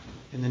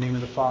In the name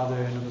of the Father,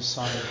 and of the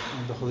Son,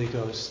 and of the Holy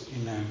Ghost.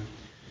 Amen.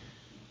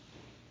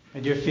 My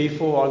dear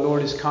faithful, our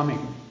Lord is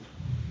coming,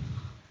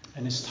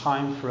 and it's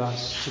time for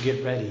us to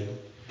get ready.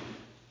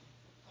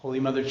 Holy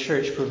Mother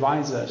Church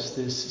provides us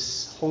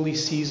this holy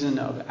season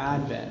of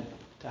Advent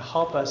to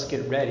help us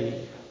get ready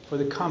for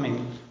the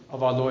coming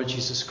of our Lord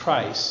Jesus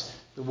Christ.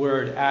 The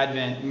word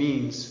Advent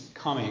means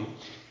coming.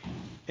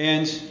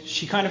 And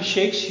she kind of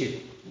shakes you.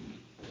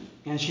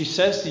 And she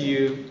says to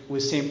you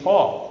with St.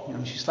 Paul,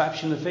 she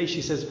slaps you in the face.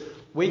 She says,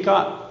 wake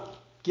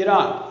up, get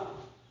up.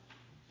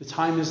 The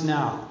time is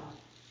now.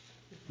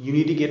 You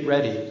need to get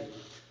ready.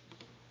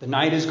 The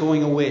night is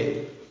going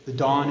away. The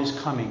dawn is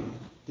coming.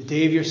 The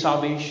day of your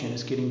salvation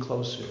is getting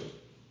closer.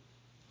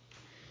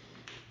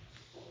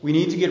 We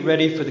need to get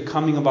ready for the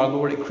coming of our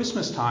Lord at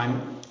Christmas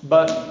time,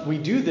 but we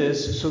do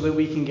this so that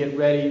we can get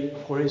ready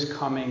for his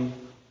coming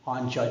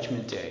on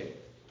Judgment Day.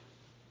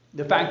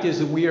 The fact is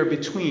that we are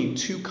between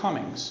two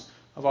comings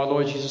of our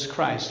Lord Jesus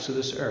Christ to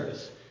this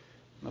earth.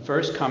 The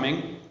first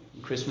coming,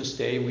 Christmas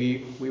Day,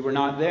 we were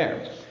not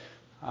there.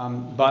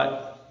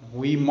 But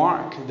we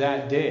mark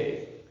that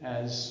day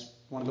as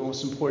one of the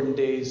most important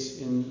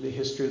days in the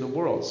history of the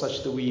world,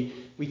 such that we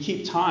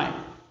keep time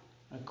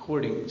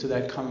according to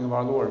that coming of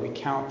our Lord. We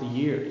count the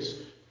years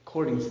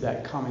according to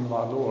that coming of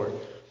our Lord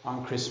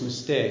on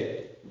Christmas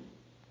Day.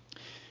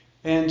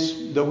 And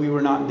though we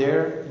were not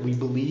there, we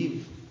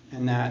believe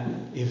in that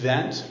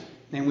event,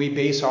 and we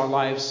base our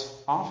lives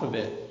off of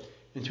it.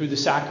 And through the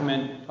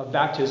sacrament of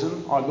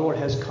baptism, our Lord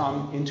has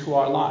come into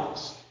our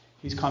lives.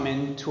 He's come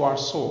into our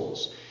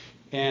souls.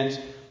 And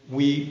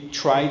we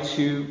try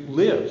to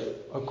live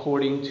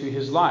according to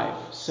his life.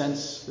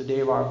 Since the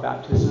day of our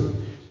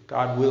baptism,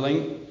 God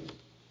willing,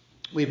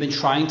 we've been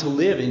trying to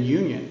live in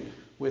union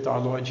with our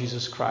Lord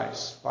Jesus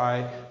Christ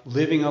by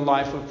living a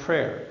life of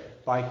prayer,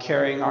 by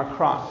carrying our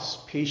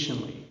cross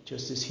patiently,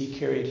 just as he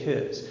carried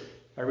his,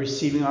 by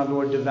receiving our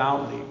Lord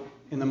devoutly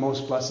in the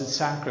most blessed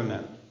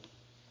sacrament.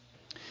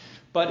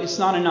 But it's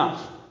not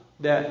enough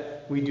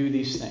that we do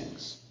these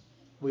things.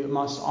 We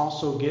must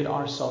also get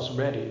ourselves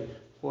ready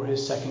for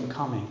his second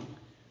coming,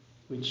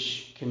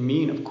 which can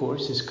mean, of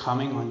course, his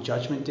coming on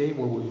Judgment Day,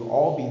 where we will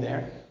all be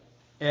there.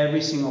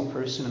 Every single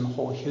person in the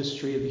whole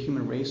history of the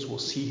human race will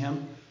see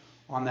him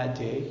on that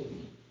day.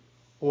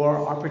 Or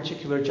our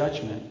particular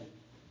judgment,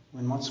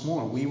 when once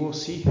more we will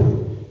see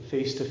him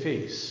face to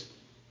face.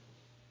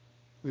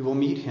 We will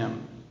meet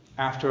him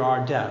after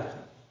our death.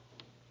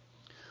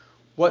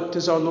 What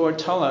does our Lord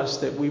tell us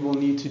that we will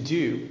need to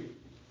do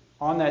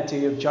on that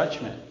day of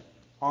judgment,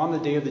 on the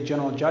day of the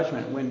general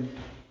judgment, when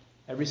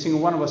every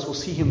single one of us will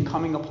see him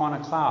coming upon a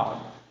cloud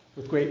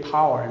with great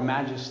power and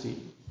majesty?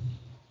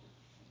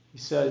 He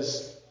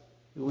says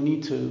we will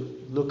need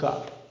to look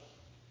up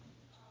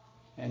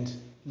and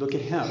look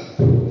at him,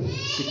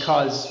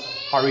 because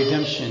our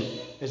redemption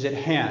is at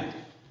hand.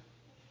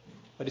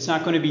 But it's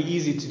not going to be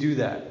easy to do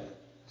that.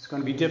 It's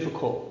going to be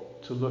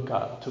difficult to look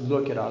up, to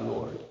look at our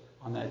Lord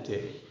on that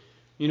day.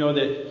 You know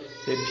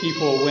that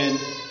people, when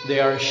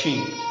they are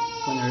ashamed,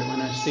 when they're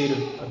in a state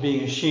of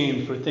being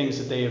ashamed for things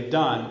that they have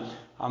done,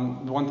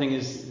 the one thing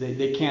is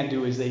they can't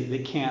do is they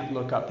can't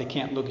look up. They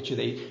can't look at you.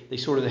 They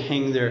sort of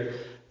hang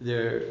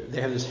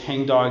they have this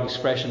hangdog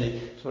expression.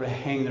 They sort of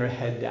hang their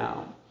head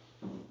down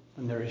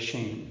when they're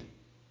ashamed.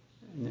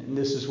 And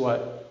this is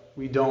what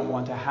we don't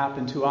want to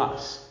happen to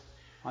us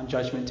on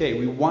Judgment Day.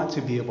 We want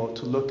to be able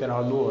to look at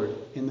our Lord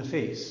in the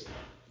face.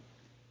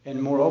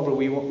 And moreover,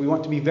 we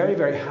want to be very,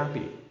 very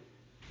happy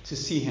to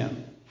see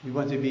him. We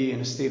want to be in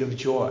a state of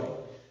joy.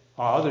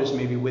 While others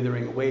may be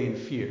withering away in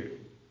fear,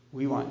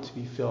 we want to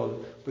be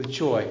filled with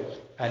joy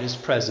at his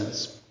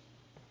presence.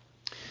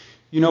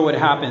 You know what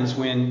happens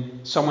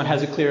when someone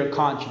has a clear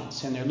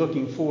conscience and they're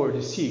looking forward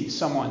to see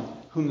someone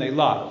whom they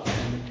love,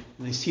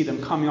 and they see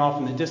them coming off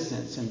in the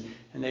distance, and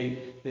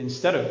they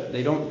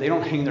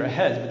don't hang their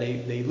heads, but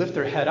they lift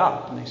their head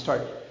up and they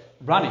start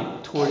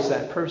running towards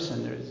that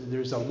person.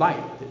 There's a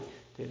light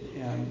that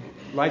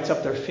lights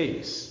up their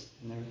face,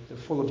 and they're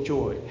full of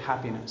joy and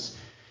happiness.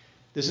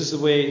 This is the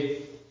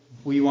way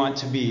we want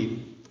to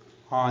be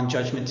on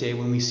Judgment Day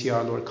when we see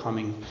our Lord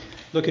coming.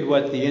 Look at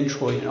what the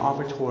introit and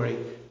offertory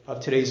of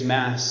today's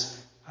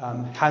Mass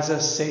has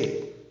us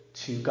say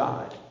to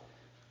God.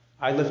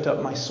 I lift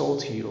up my soul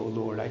to you, O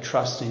Lord. I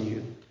trust in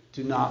you.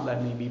 Do not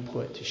let me be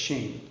put to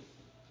shame.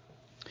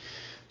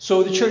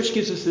 So the church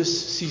gives us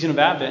this season of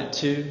Advent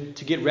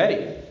to get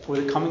ready for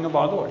the coming of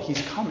our Lord.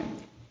 He's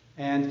coming.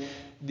 And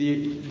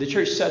the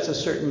church sets a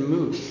certain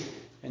mood.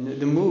 And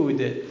the mood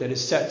that is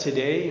set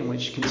today, and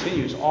which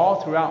continues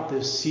all throughout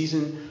this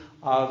season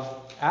of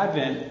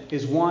Advent,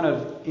 is one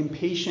of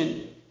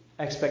impatient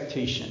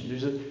expectation.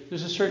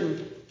 There's a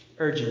certain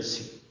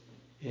urgency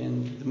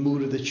in the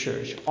mood of the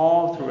church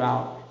all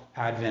throughout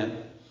Advent.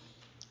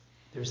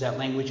 There's that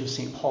language of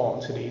St.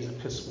 Paul in today's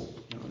epistle.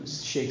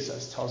 This shakes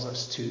us, tells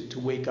us to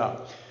wake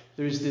up.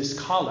 There's this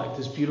collect,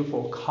 this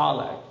beautiful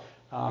collect,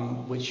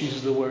 which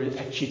uses the word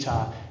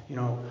excita.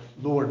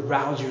 Lord,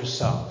 rouse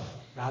yourself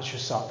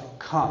and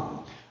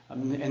come.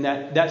 And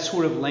that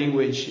sort of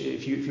language,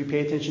 if you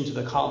pay attention to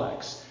the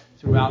collects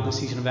throughout the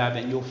season of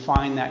Advent, you'll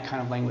find that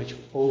kind of language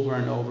over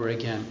and over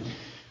again.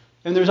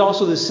 And there's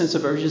also this sense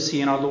of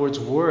urgency in our Lord's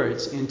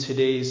words in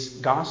today's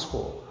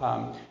gospel,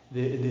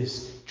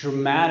 this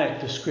dramatic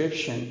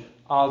description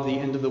of the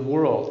end of the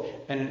world,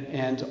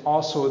 and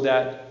also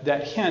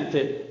that hint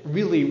that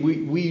really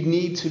we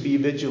need to be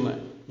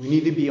vigilant. We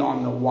need to be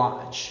on the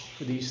watch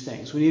for these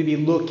things. We need to be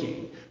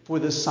looking for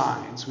the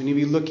signs. We need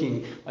to be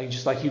looking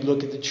just like you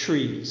look at the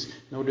trees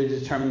in order to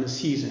determine the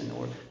season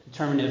or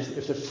determine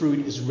if the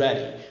fruit is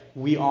ready.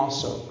 We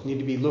also need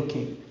to be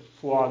looking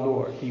for our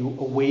Lord, be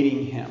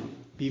awaiting him,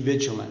 be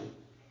vigilant.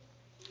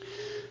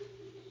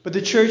 But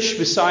the church,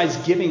 besides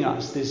giving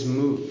us this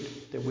mood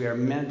that we are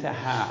meant to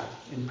have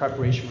in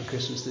preparation for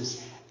Christmas,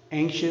 this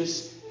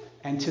anxious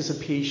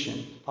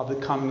anticipation of the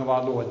coming of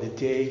our Lord, the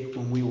day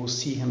when we will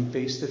see him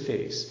face to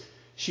face,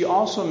 she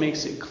also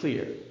makes it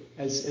clear,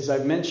 as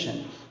I've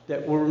mentioned,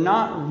 that we're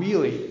not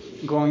really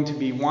going to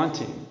be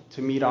wanting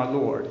to meet our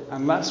Lord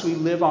unless we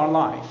live our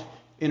life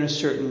in a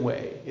certain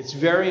way. It's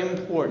very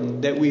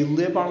important that we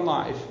live our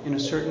life in a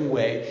certain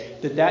way,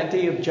 that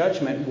day of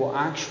judgment will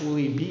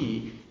actually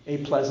be a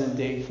pleasant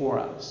day for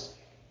us,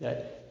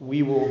 that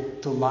we will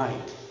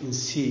delight in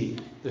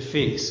seeing the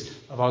face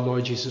of our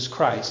Lord Jesus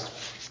Christ.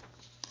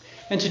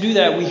 And to do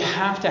that, we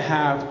have to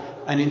have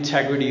an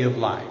integrity of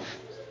life.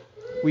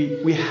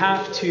 We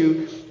have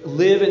to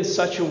live in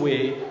such a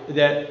way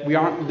that we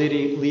aren't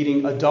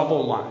leading a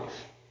double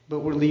life, but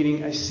we're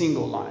leading a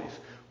single life.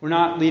 We're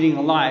not leading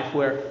a life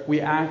where we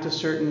act a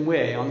certain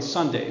way on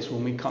Sundays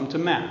when we come to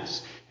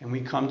Mass and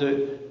we come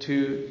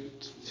to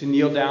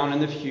kneel down in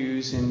the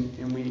pews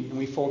and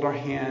we fold our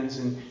hands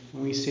and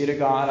we say to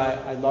God,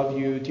 I love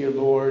you, dear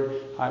Lord.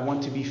 I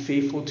want to be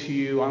faithful to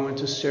you. I want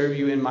to serve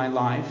you in my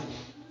life.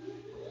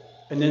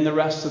 And then the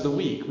rest of the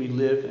week, we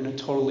live in a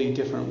totally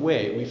different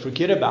way. We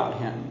forget about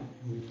him.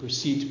 We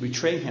proceed to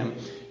betray him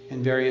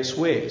in various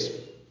ways.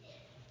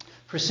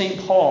 For St.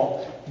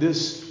 Paul,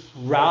 this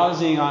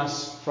rousing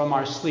us from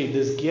our sleep,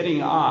 this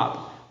getting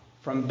up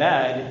from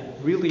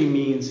bed, really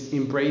means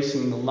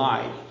embracing the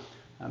light.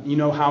 You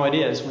know how it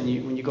is when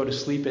you go to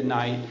sleep at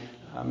night.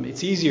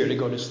 It's easier to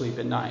go to sleep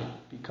at night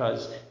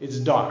because it's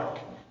dark.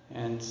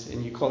 And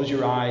you close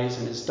your eyes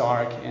and it's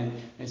dark and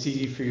it's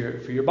easy for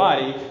your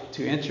body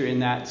to enter in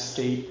that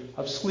state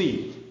of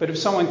sleep. But if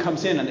someone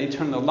comes in and they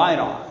turn the light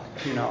on,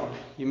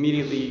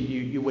 immediately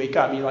you wake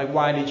up and you're like,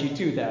 why did you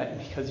do that?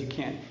 Because you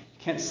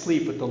can't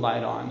sleep with the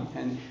light on.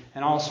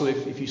 And also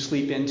if you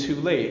sleep in too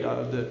late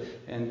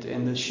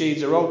and the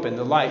shades are open,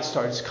 the light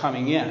starts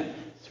coming in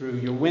through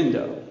your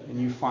window and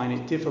you find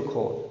it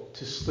difficult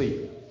to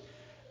sleep.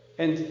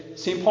 And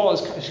St. Paul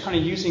is kind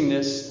of using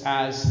this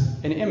as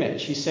an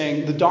image. He's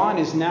saying the dawn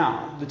is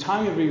now. The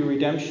time of your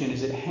redemption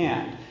is at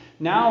hand.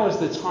 Now is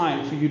the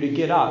time for you to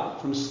get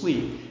up from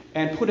sleep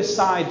and put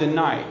aside the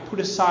night, put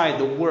aside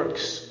the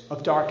works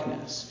of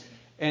darkness,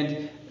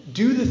 and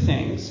do the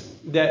things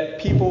that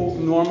people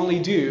normally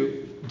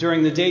do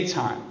during the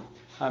daytime.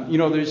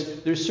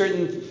 There's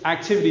certain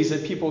activities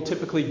that people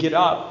typically get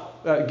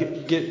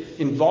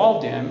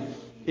involved in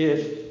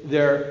if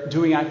they're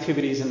doing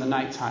activities in the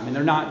nighttime, and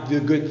they're not the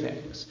good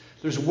things.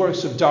 There's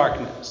works of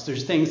darkness.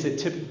 There's things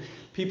that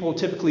people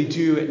typically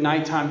do at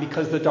nighttime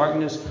because the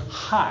darkness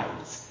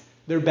hides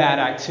their bad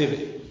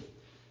activity.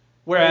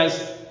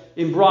 Whereas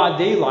in broad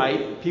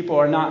daylight, people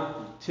are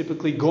not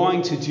typically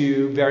going to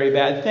do very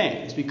bad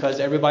things because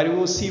everybody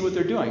will see what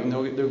they're doing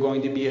and they're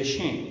going to be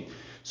ashamed.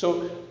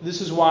 So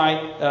this is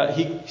why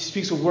he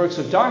speaks of works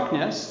of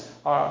darkness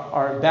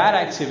are bad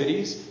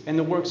activities, and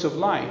the works of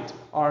light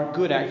are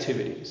good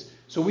activities.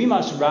 So we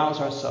must rouse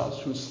ourselves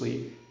from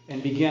sleep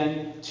and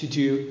begin to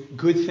do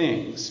good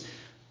things.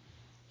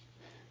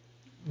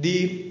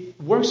 The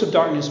works of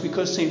darkness,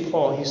 because St.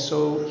 Paul, he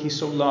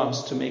so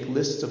loves to make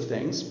lists of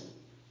things,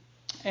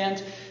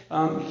 and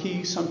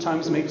he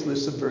sometimes makes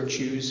lists of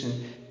virtues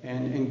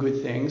and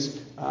good things.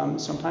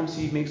 Sometimes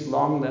he makes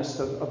long lists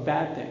of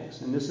bad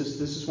things, and this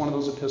is one of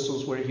those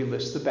epistles where he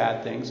lists the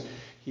bad things.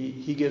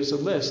 He gives a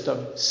list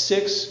of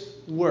 6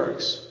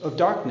 works of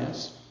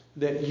darkness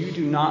that you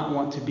do not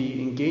want to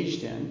be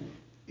engaged in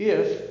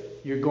if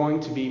you're going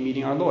to be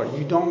meeting our Lord.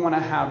 You don't want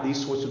to have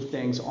these sorts of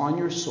things on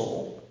your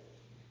soul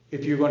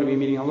if you're going to be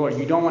meeting our Lord.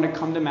 You don't want to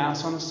come to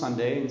Mass on a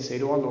Sunday and say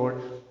to our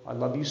Lord, I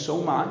love you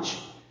so much,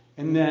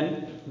 and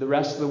then the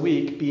rest of the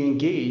week be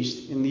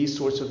engaged in these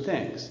sorts of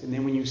things. And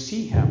then when you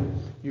see him,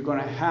 you're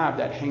going to have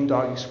that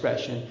hangdog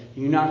expression.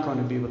 You're not going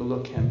to be able to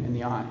look him in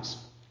the eyes.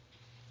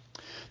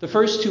 The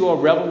first 2 are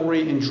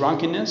revelry and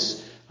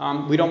drunkenness.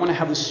 We don't want to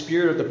have the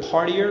spirit of the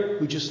partier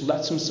who just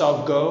lets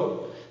himself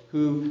go,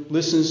 who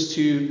listens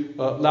to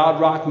loud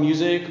rock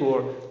music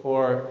or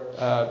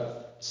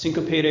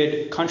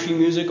syncopated country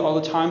music all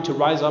the time to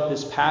rise up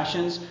his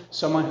passions.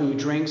 Someone who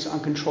drinks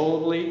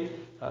uncontrollably.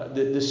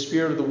 The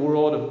spirit of the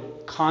world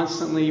of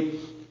constantly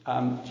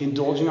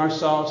indulging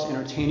ourselves,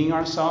 entertaining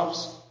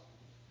ourselves.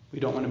 We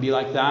don't want to be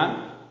like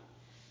that.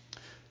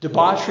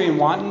 Debauchery and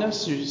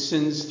wantonness,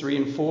 sins 3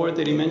 and 4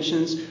 that he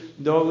mentions.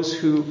 Those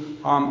who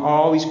are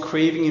always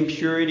craving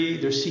impurity.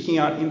 They're seeking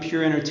out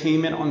impure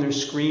entertainment on their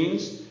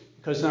screens.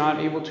 because they're not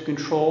able to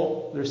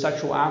control their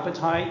sexual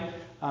appetite,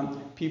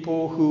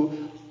 people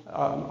who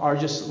are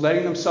just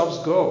letting themselves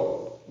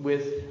go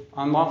with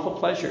unlawful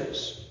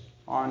pleasures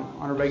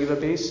on a regular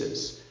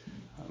basis.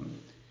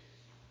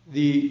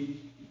 The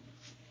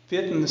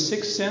fifth and the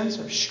sixth sins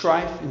are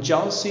strife and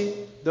jealousy.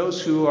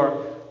 Those who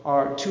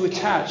are too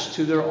attached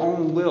to their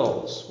own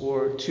wills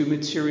or to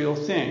material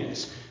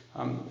things.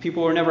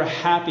 People are never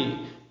happy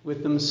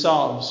with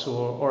themselves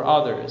or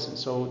others, and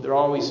so they're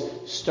always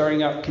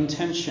stirring up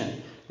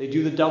contention. They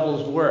do the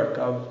devil's work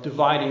of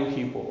dividing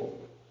people.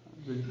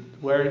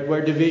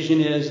 Where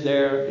division is,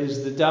 there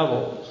is the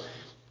devil.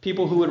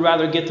 People who would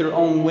rather get their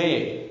own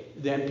way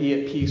than be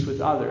at peace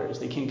with others.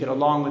 They can't get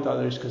along with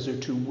others because they're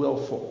too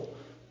willful.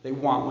 They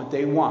want what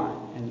they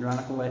want, and they're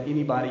not going to let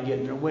anybody get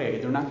in their way.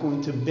 They're not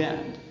going to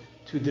bend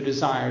to the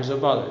desires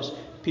of others.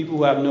 People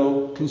who have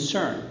no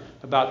concern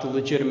about the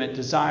legitimate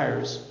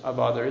desires of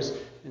others,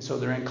 and so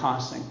they're in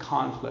constant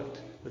conflict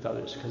with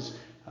others because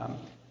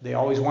they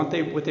always want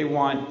what they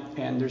want,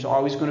 and there's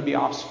always going to be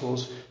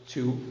obstacles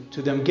to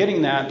them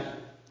getting that,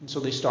 and so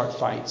they start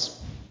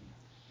fights.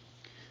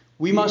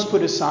 We must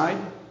put aside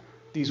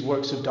these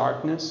works of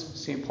darkness,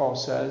 St. Paul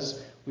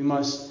says. We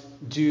must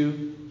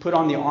put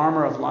on the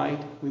armor of light.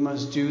 We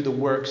must do the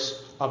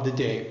works of the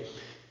day.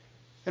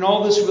 And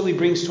all this really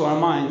brings to our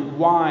mind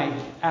why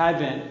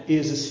Advent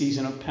is a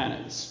season of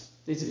penance.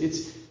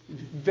 It's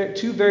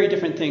two very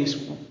different things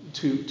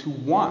to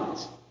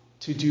want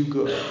to do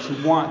good,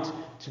 to want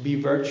to be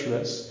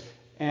virtuous,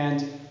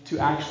 and to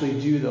actually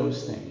do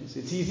those things.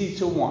 It's easy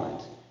to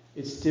want.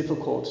 It's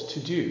difficult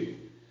to do.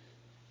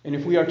 And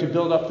if we are to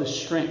build up the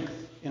strength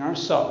in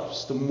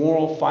ourselves, the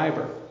moral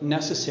fiber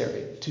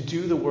necessary to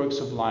do the works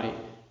of light,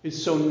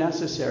 it's so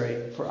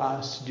necessary for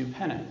us to do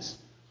penance.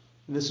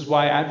 And this is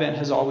why Advent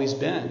has always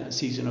been a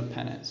season of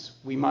penance.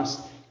 We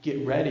must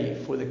get ready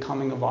for the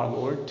coming of our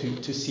Lord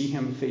to see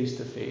him face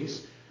to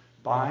face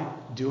by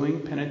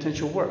doing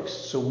penitential works.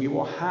 So we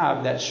will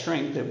have that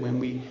strength that when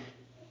we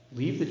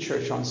leave the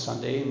church on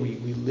Sunday and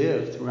we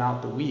live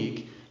throughout the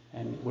week,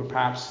 and we're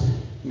perhaps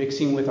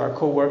mixing with our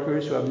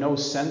co-workers who have no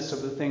sense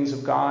of the things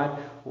of God,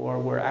 or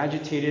we're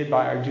agitated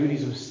by our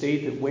duties of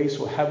state that weigh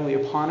so heavily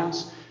upon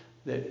us,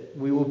 that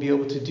we will be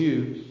able to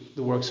do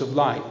the works of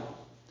light.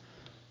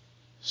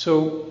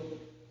 So,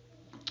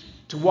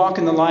 to walk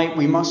in the light,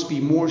 we must be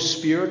more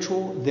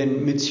spiritual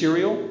than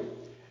material.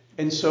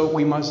 And so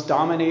we must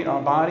dominate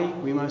our body.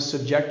 We must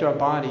subject our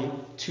body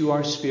to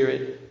our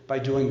spirit by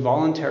doing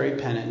voluntary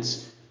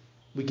penance.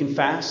 We can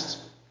fast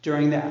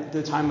during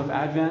the time of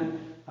Advent.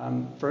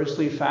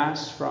 Firstly,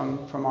 fast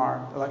from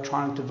our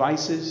electronic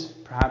devices.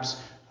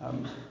 Perhaps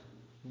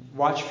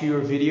watch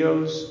fewer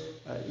videos.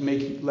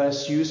 Make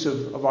less use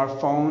of our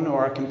phone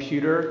or our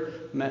computer.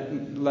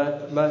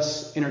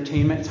 Less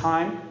entertainment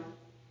time.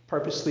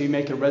 Purposely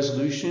make a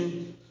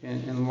resolution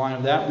in the line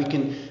of that.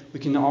 We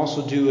can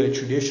also do a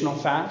traditional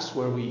fast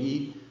where we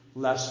eat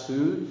less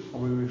food, or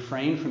we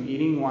refrain from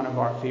eating one of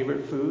our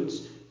favorite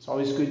foods. It's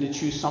always good to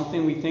choose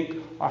something we think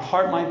our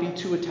heart might be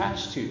too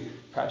attached to.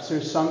 Perhaps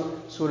there's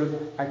some sort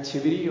of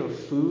activity or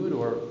food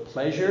or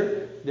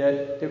pleasure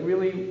that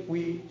really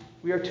we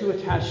are too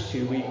attached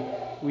to.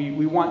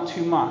 We want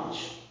too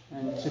much.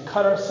 And to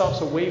cut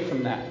ourselves away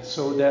from that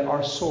so that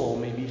our soul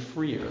may be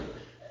freer.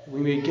 We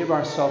may give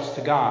ourselves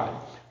to God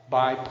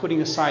by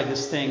putting aside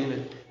this thing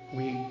that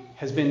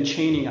has been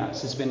chaining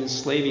us, has been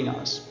enslaving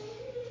us.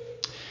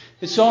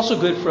 It's also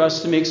good for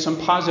us to make some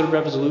positive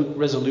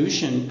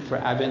resolution for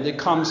Advent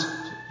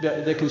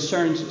that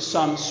concerns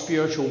some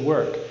spiritual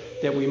work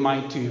that we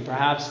might do.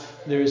 Perhaps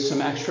there's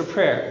some extra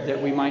prayer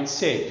that we might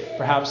say.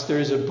 Perhaps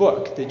there's a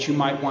book that you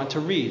might want to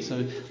read,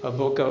 so a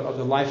book of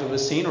the life of a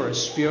saint, or a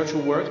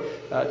spiritual work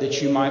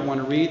that you might want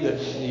to read,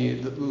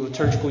 the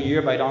liturgical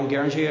year by Dom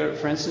Guéranger,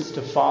 for instance,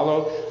 to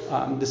follow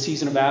the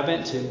season of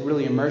Advent, to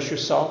really immerse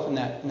yourself in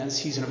that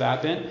season of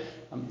Advent.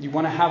 You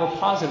want to have a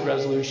positive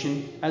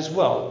resolution as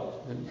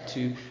well,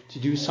 to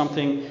do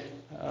something,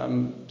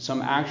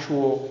 some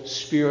actual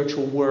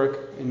spiritual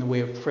work in the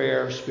way of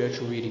prayer,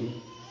 spiritual reading.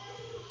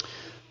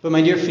 But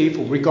my dear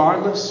faithful,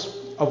 regardless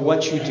of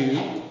what you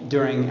do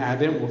during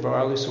Advent,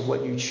 regardless of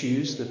what you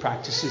choose, the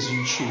practices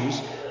you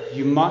choose,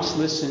 you must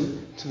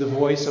listen to the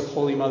voice of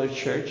Holy Mother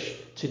Church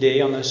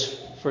today on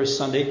this first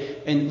Sunday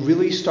and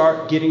really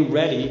start getting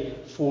ready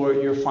for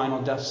your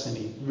final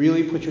destiny.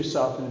 Really put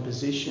yourself in a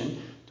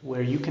position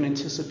where you can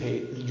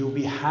anticipate that you'll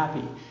be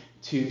happy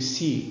to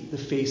see the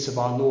face of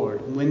our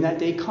Lord. And when that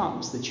day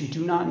comes that you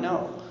do not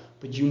know,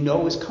 but you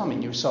know is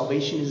coming, your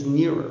salvation is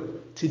nearer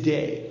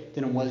today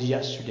than it was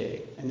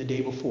yesterday and the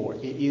day before.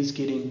 It is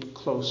getting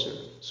closer,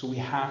 so we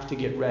have to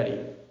get ready.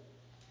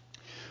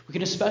 We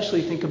can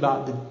especially think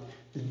about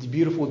the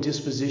beautiful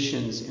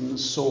dispositions in the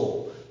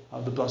soul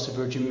of the Blessed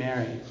Virgin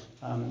Mary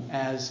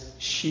as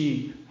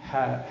she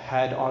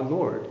had our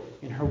Lord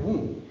in her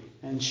womb.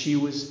 And she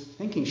was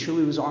thinking,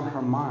 surely it was on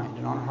her mind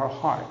and on her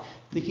heart,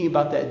 thinking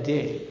about that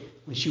day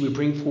when she would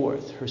bring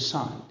forth her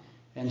son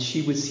and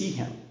she would see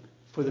him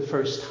for the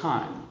first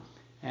time,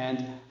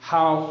 and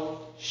how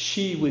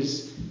she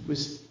was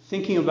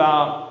thinking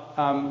about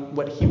about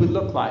what he would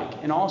look like,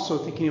 and also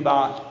thinking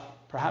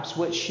about perhaps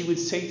what she would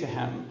say to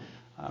him.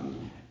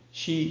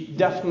 She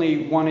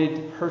definitely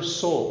wanted her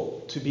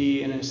soul to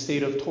be in a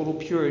state of total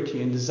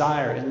purity and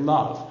desire and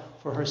love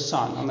for her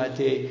son on that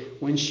day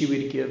when she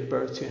would give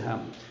birth to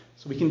him.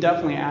 So we can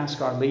definitely ask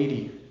Our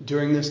Lady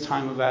during this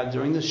time of Advent,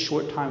 during this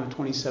short time of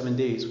 27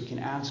 days, we can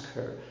ask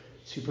her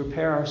to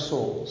prepare our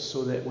souls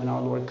so that when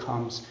our Lord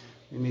comes,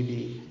 we may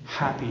be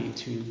happy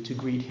to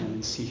greet him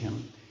and see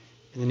him.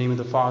 In the name of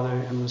the Father,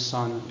 and of the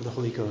Son, and of the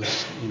Holy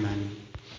Ghost, amen.